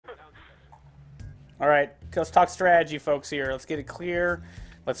Alright, let's talk strategy, folks, here. Let's get it clear.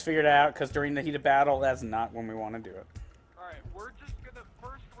 Let's figure it out, because during the heat of battle, that's not when we want to do it. Alright, we're just gonna,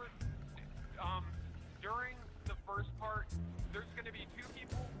 during the first part, there's gonna be two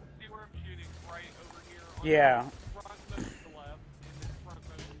people, see where I'm shooting, right over here. On Yeah. the front most to the left, and then front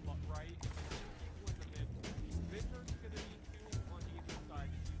most to the right, and then people in the middle. Then there's gonna be two on either side,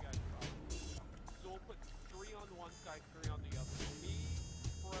 as you guys probably know. So we'll put three on one side, three on the other. Me,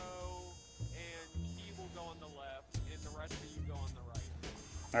 Pro, and Key will go on the left, and the rest of you go on the right.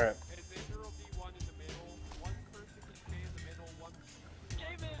 Alright. And then there will be one in the middle. One person can stay in the middle, one person can go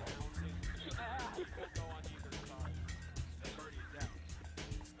around, and people go on either side. That's already down.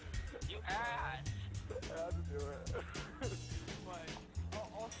 You ass! I had to do it. But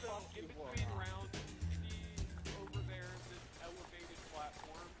also, in between rounds, see over there this elevated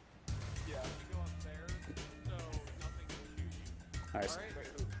platform. Yeah. You go up there, so nothing can shoot you. Nice. Alright?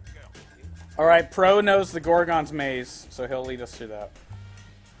 Go. Alright, Pro knows the Gorgon's maze, so he'll lead us through that.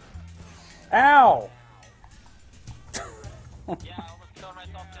 Ow! Yeah, I almost killed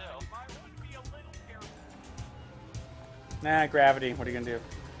myself too. I would be a little careful. Nah, gravity. What are you gonna do?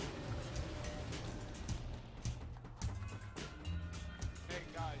 Hey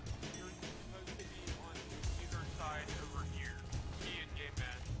guys, you're supposed to be on either side over here. Me and Game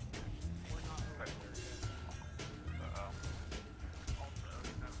Man. We're not over there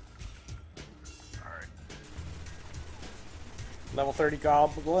yet. Alright. Level 30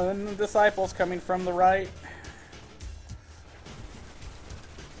 Goblin Disciples coming from the right.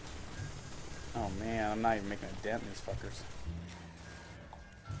 Oh man, I'm not even making a dent in these fuckers.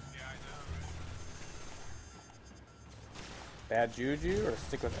 Yeah, I know. Bad Juju or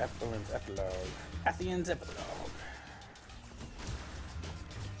stick with Ethelyn's epilogue? Ethelyn's epilogue.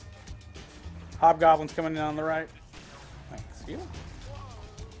 Hobgoblins coming in on the right. Thanks. You?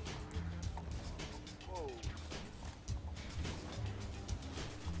 Whoa.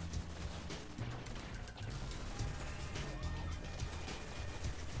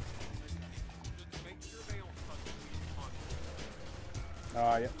 Just make sure they don't touch me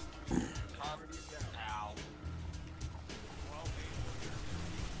on. Oh, yeah. Ow. Well,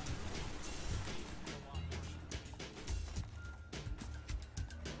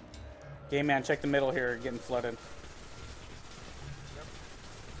 Game Man, check the middle here. Getting flooded.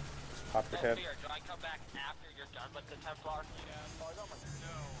 Just pop your head. Fear, do I come back after you're done with the Templar?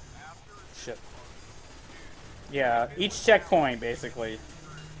 no, after Shit. Yeah, each checkpoint, basically.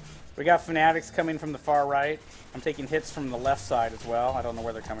 We got fanatics coming from the far right. I'm taking hits from the left side as well. I don't know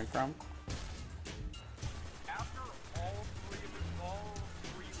where they're coming from. after all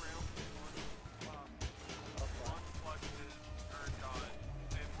three rounds on flushes are done,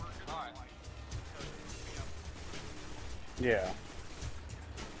 then we're gonna Alright. fight because we have Yeah.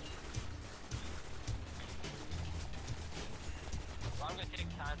 Well, I'm gonna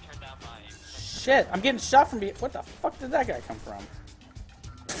take time to turn down my... Shit, I'm getting shot from behind. What the fuck did that guy come from?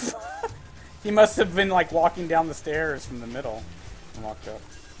 He must have been like walking down the stairs from the middle and walked up.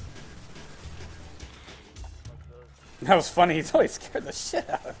 That was funny. He totally scared the shit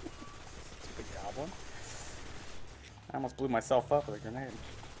out of me. Stupid goblin. I almost blew myself up with a grenade.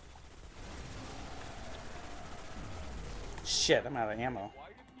 Shit, I'm out of ammo. why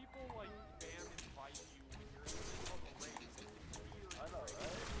do people like spam invite you when you're in the middle of a race? I know,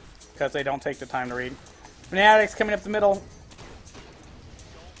 right? Because they don't take the time to read. Fanatics coming up the middle.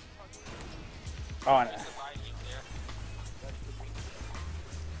 Oh, and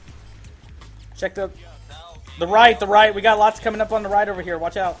check the right, the right. We got lots coming up on the right over here.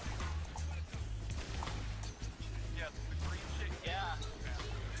 Watch out. Yes, the green shit. Yeah.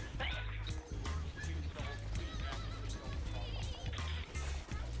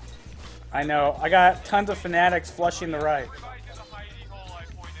 I know. I got tons of fanatics flushing the right. Everybody to the hidey hole I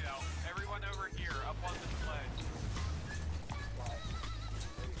pointed out. Everyone over here, up on this ledge.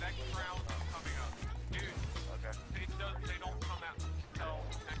 Next round is coming up. Dude, they don't come out until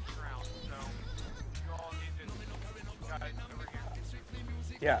next round, so you all need to guys over here.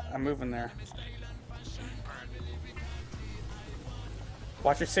 Yeah, I'm moving there.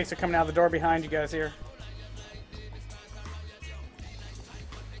 Watch your six are coming out the door behind you guys here.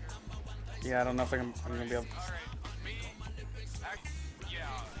 Yeah, I don't know if I'm gonna be able. Alright, me,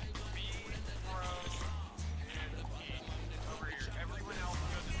 yeah, me, Bro, and Geek over here. Everyone else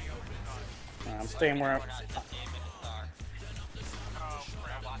goes to the other side. I'm staying where I'm. We're not just aiming the star. Oh,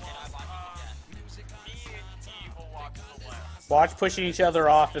 crap. Watch it, I watch it Me and Key will walk to the left. Watch pushing each other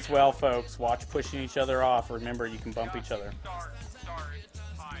off as well, folks. Watch pushing each other off. Remember, you can bump each other. Start,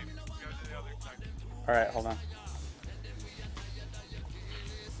 time. Go to the other side. All right, hold on.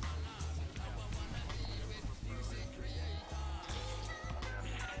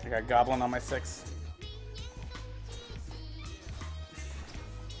 got a goblin on my 6.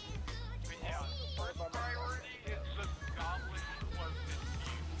 Yeah, first priority is the goblin was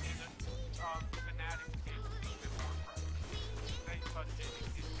infused in the fanatic game a little bit more present. They touched it.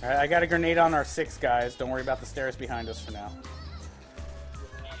 Alright, I got a grenade on our 6 guys. Don't worry about the stairs behind us for now.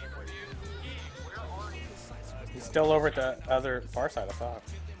 Where are you? He's still over at the other far side, I thought.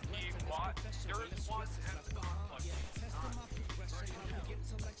 What? There's one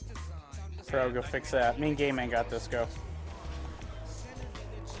Pro, go fix that. Me and Game Man got this, go.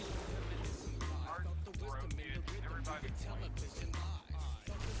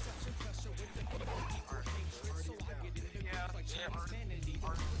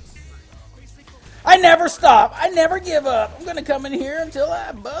 I never stop. I never give up. I'm gonna come in here until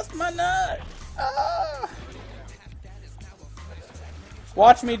I bust my nut. Ah.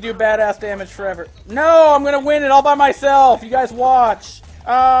 Watch me do badass damage forever. No, I'm gonna win it all by myself. You guys watch.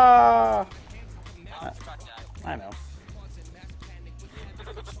 Ah. I know.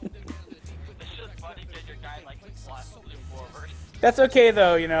 That's okay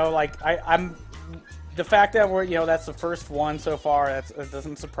though, you know. Like I'm, the fact that we're, you know, that's the first one so far. That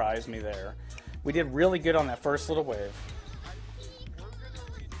doesn't surprise me there. We did really good on that first little wave.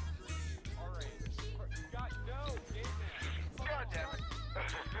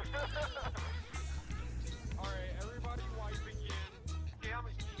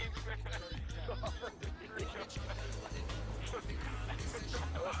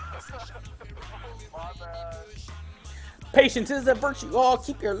 Patience is a virtue. Oh,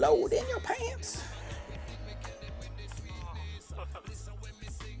 keep your load in your pants.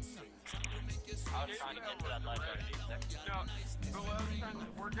 I was trying to get to that library.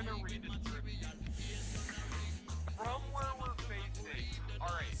 We're gonna read it from where we're facing.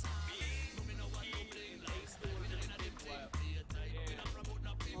 Alright, me, T, and Pro,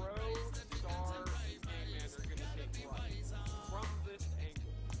 Star, and Game-Man are gonna take right from this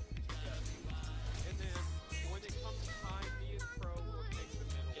angle. And then when it comes time, me and Pro will take the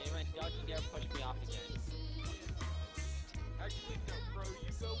middle. Game-Man, don't you dare push me off again. Actually, no, Pro,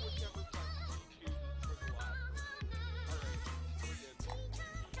 you go whichever side you choose for the last one. Alright, we're good.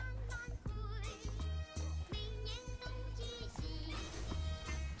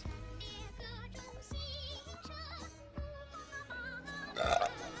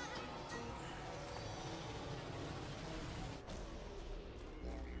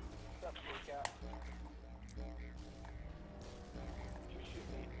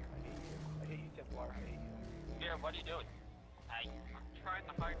 Here, what are you doing? I'm Trying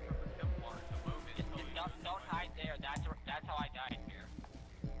to hide from the Templar. The moment don't hide there. That's how I died here.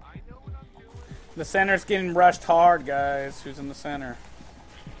 I know what I'm doing. The center's getting rushed hard, guys. Who's in the center?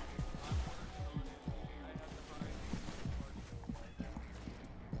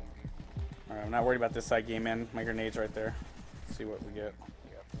 Alright, I'm not worried about this side, Game Man. My grenade's right there. Let's see what we get.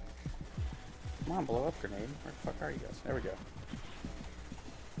 Come on, blow up grenade. Where the fuck are you guys? There we go.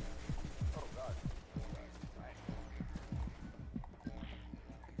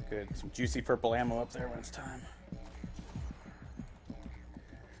 Good. Some juicy purple ammo up there when it's time.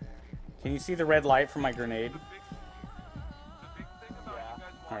 Can you see the red light from my grenade? The big thing about you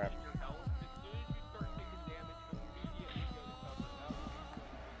guys Alright. watching your health, as soon as you start taking damage, you immediately go to cover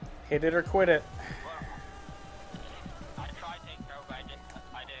up. Hit it or quit it. I tried to take Pro, but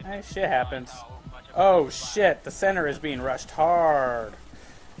I didn't. Hey, shit happens. know much about Oh it. shit, the center is being rushed hard.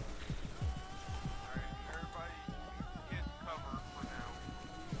 Alright, everybody get cover for now.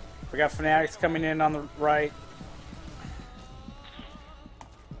 We got fanatics coming in on the right.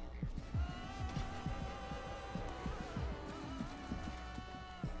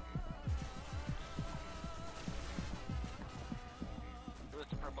 There's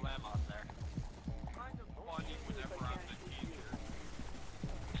some purple ammo up there. Kind of funny whenever I'm the teacher.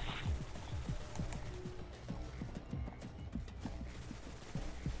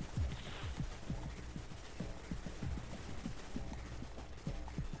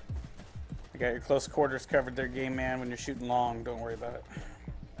 You got your close quarters covered there, Game Man. When you're shooting long, don't worry about it.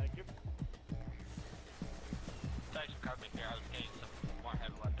 Thank you. Thanks for covering here. I was getting some more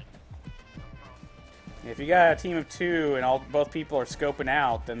heavy weapons. If you got a team of 2 and both people are scoping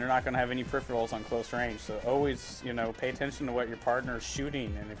out, then they're not going to have any peripherals on close range. So always, you know, pay attention to what your partner is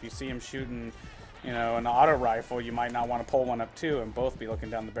shooting. And if you see him shooting, you know, an auto rifle, you might not want to pull one up too, and both be looking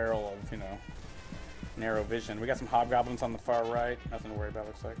down the barrel of, you know, narrow vision. We got some hobgoblins on the far right. Nothing to worry about,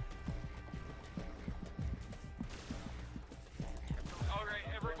 looks like. Alright,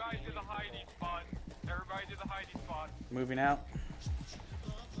 everybody to the hiding spot. Everybody to the hiding spot. Moving out.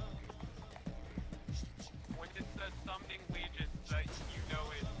 When it says summoning legions, that you know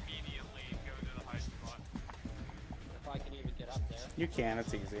it's You can.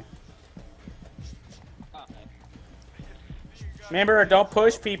 It's easy. Okay. Remember, don't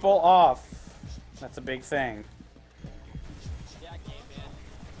push people off. That's a big thing. Yeah, I came in.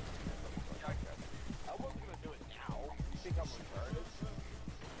 I wasn't gonna do it now. You think I'm retarded?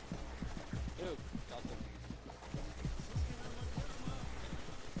 Dude, nothing.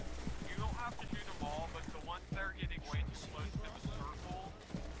 You don't have to shoot them all, but the ones that are getting way too close to the circle,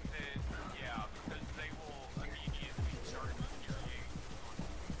 then yeah, because they will immediately start infuriating.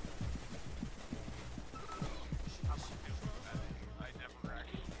 I'm stupid at it. I never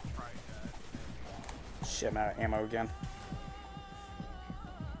actually tried that. Shit, I'm out of ammo again.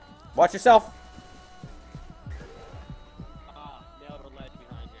 Watch yourself. Nailed a ledge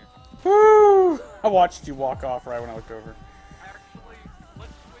behind here. Woo! I watched you walk off right when I looked over. Actually,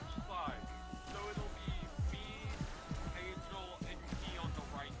 let's switch sides. So it'll be me, Angel, and me on the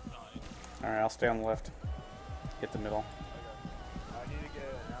right side. Alright, I'll stay on the left. Hit the middle. I need to get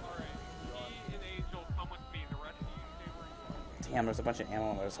an ammo. Alright, me and Angel, come with me. The rest of you stay where you are. Damn, there's a bunch of ammo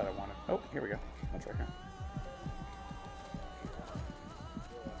on the other side I wanted. Oh, here we go. That's right here.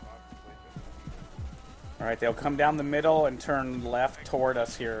 Alright, they'll come down the middle and turn left toward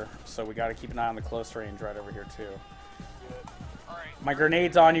us here. So we gotta keep an eye on the close range right over here too. Alright. My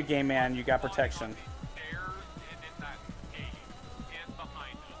grenade's on you, game man. You got protection. Stairs and in that cave and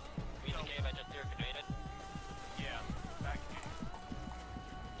behind us. We the cave I just threw a grenade in. Yeah, that cave.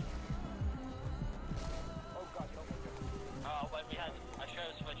 Oh god, don't look at me. When we had, I should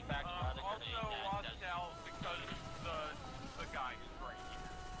have switched back to my other Also, grenade. watch out because the guy's right here.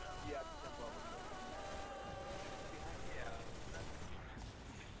 So. Yeah, jump over. Yeah.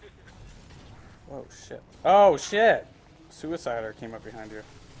 Oh shit. Oh shit! Suicider came up behind you.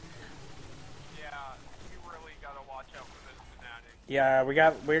 Yeah, you really gotta watch out for this fanatic. Yeah,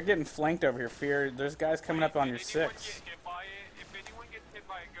 we're getting flanked over here. Fear, there's guys coming up on your Did anyone 6. get hit by it? If anyone gets hit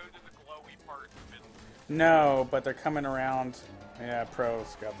by it, go to the glowy part in the middle. No, but they're coming around. Yeah,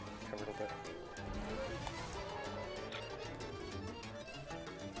 pros got covered a bit.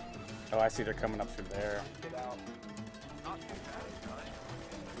 Oh, I see they're coming up through there. Get out. Not too bad, guys.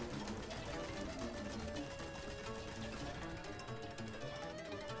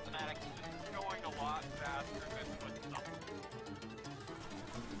 Fanatic. This is going a lot faster than what's up.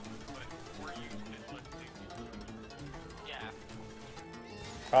 But we're used to listening. Yeah.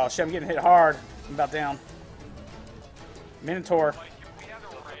 Oh shit, I'm getting hit hard. I'm about down. Minotaur. Like, if we had a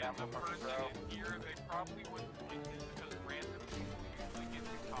random person in here, they probably wouldn't like it because random people usually get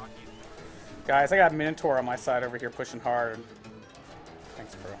too cocky. Guys, I got Minotaur on my side over here pushing hard.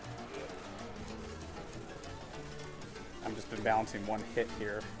 Thanks, bro. I'm just been balancing one hit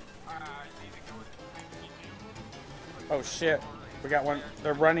here. I need to go with Oh shit. We got one.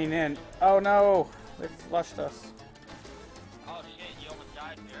 They're running in. Oh no! They flushed us. Oh shit, you almost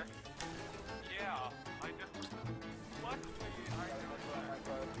died here. Yeah, I just... Luckily, I know that.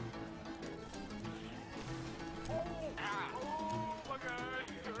 Oh my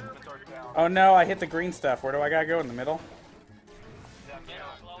god! Start down. Oh no, I hit the green stuff. Where do I gotta go? In the middle? Middle,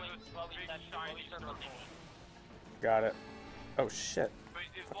 slowly circle thing. Got it. Oh shit. But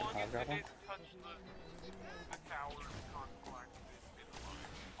as Fucking long as it hobgoblin. didn't touch the tower complex, it's fine.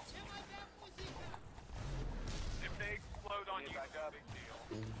 If they explode on you, it's a big deal.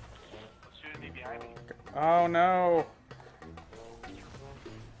 Shooting me behind me. Oh no!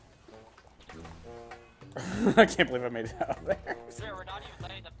 I can't believe I made it out of there. Sir, we're not even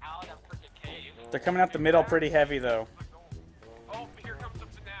letting them out of freaking cave. They're coming out the middle pretty heavy though. Oh, here comes the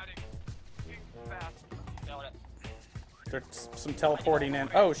fanatic. He's fast. Nailed it. There's some teleporting in.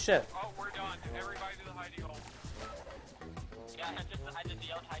 Oh shit. Oh, we're done. Everybody to the hiding hole. Yeah, I just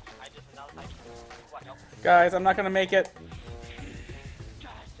yelled hiding. I just announced hiding. What? Nope. Guys, I'm not gonna make it.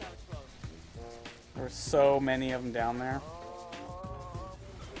 Gosh, that was close. There's so many of them down there.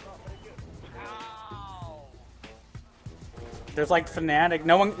 Ow! There's like fanatic.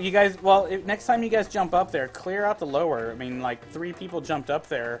 No one, you guys. Well, next time you guys jump up there, clear out the lower. I mean, like 3 people jumped up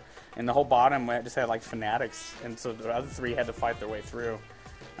there, and the whole bottom just had like fanatics, and so the other 3 had to fight their way through.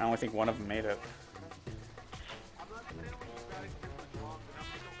 I only think one of them made it. I'm not saying what you guys did was wrong, but I'm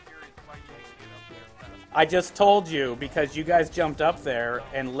still curious why you didn't get up there fast. I just told you because you guys jumped up there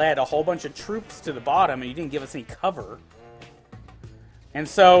and led a whole bunch of troops to the bottom, and you didn't give us any cover. And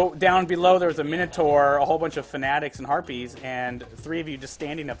so down below there was a Minotaur, a whole bunch of fanatics and harpies, and 3 of you just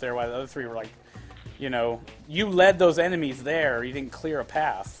standing up there while the other 3 were like, you know, you led those enemies there. You didn't clear a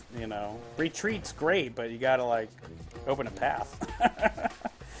path, you know. Retreat's great, but you gotta like open a path.